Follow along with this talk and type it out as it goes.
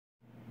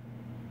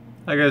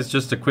Hi guys,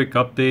 just a quick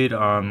update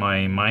on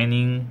my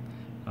mining.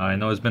 I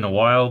know it's been a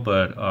while,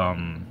 but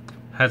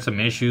had some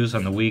issues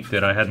on the week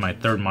that I had my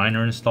third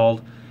miner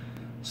installed.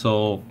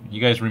 So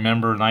you guys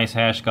remember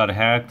Nicehash got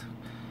hacked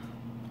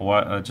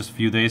just a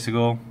few days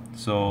ago.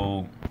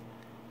 So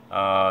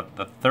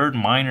the third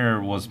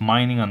miner was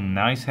mining on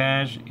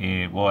Nicehash,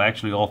 and well,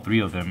 actually all three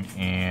of them,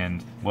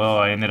 and well,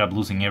 I ended up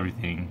losing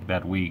everything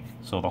that week.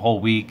 So the whole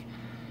week,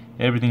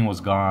 everything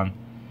was gone.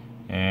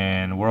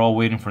 And we're all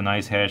waiting for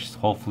Nicehash.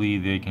 Hopefully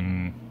they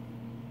can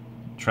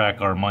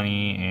track our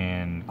money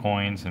and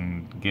coins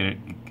and get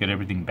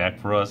everything back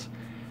for us.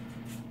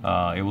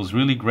 It was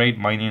really great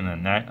mining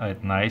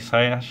at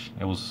Nicehash.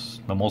 It was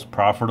the most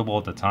profitable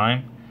at the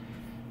time.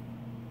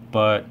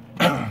 But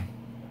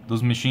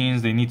those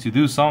machines, they need to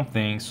do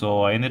something,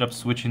 so I ended up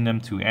switching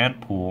them to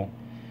antpool,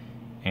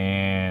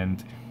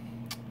 and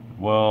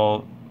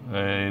well,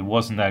 it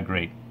wasn't that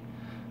great.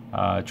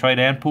 I tried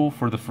antpool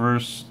for the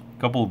first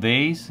couple of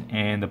days,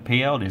 and the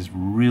payout is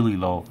really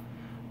low.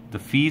 The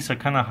fees are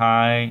kind of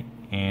high,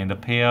 and the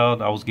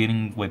payout I was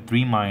getting with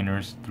 3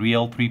 miners, 3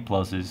 L3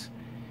 pluses,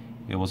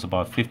 it was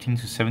about $15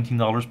 to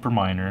 $17 per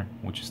miner,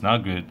 which is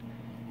not good,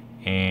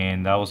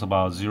 and that was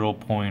about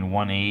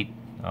 0.18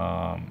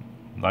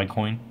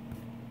 litecoin.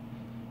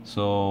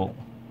 So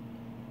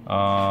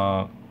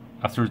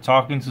after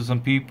talking to some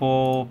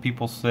people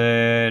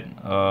said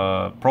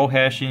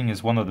prohashing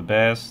is one of the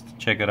best.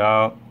 Check it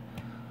out.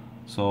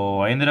 So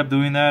I ended up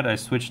doing that. I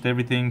switched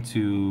everything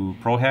to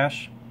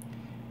prohash,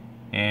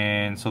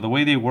 and so the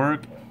way they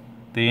work,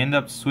 they end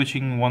up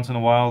switching once in a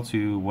while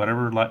to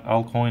whatever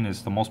altcoin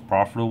is the most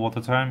profitable at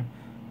the time.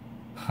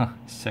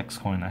 Sex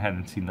coin, I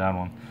hadn't seen that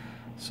one.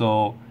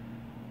 So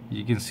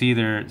you can see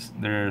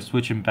they're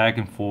switching back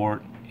and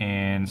forth,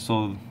 and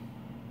so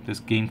this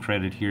game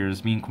credit here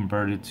is being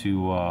converted to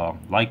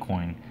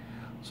litecoin.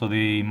 So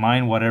they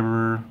mine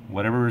whatever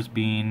is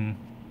being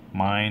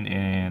mined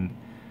and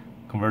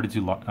converted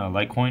to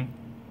litecoin,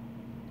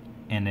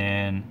 and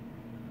then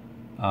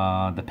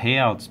the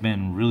payout's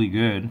been really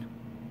good.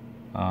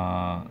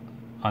 On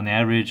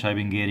average, I've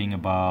been getting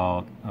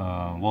about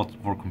well,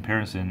 for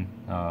comparison,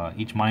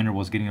 each miner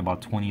was getting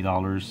about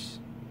 $20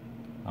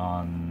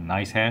 on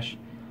Nicehash.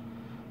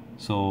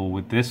 So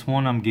with this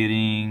one, I'm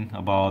getting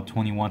about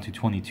 21 to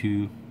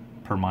 22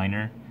 per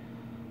miner.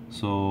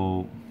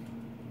 So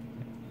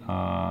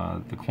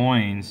the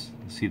coins,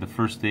 see, the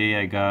first day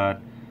I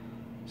got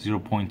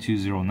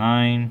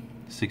 0.209,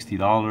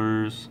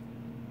 $60.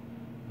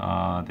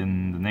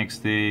 Then the next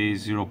day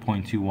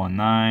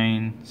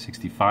 0.219,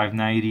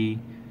 $65.90,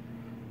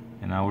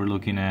 and now we're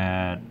looking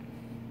at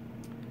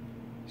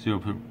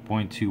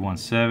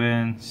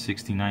 0.217,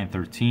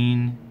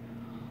 $69.13.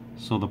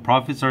 So the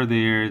profits are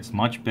there. It's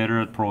much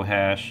better at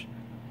prohash.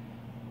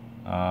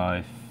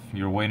 If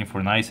you're waiting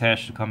for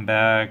Nicehash to come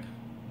back,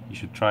 you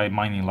should try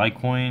mining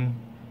Litecoin.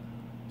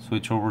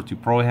 Switch over to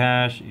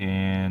prohash,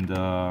 and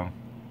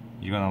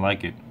you're gonna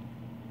like it.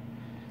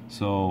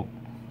 So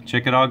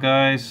check it out,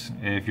 guys.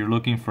 If you're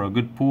looking for a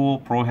good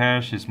pool,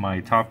 prohash is my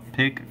top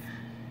pick.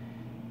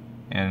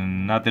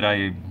 And not that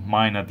I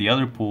mine at the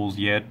other pools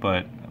yet,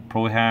 but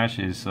prohash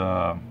is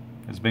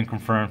has been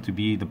confirmed to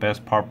be the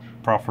best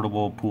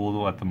profitable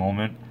pool at the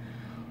moment.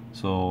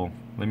 So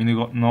let me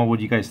know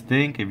what you guys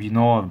think. If you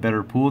know of a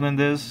better pool than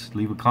this,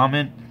 leave a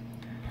comment,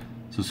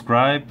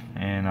 subscribe,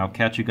 and I'll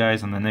catch you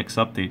guys on the next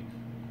update.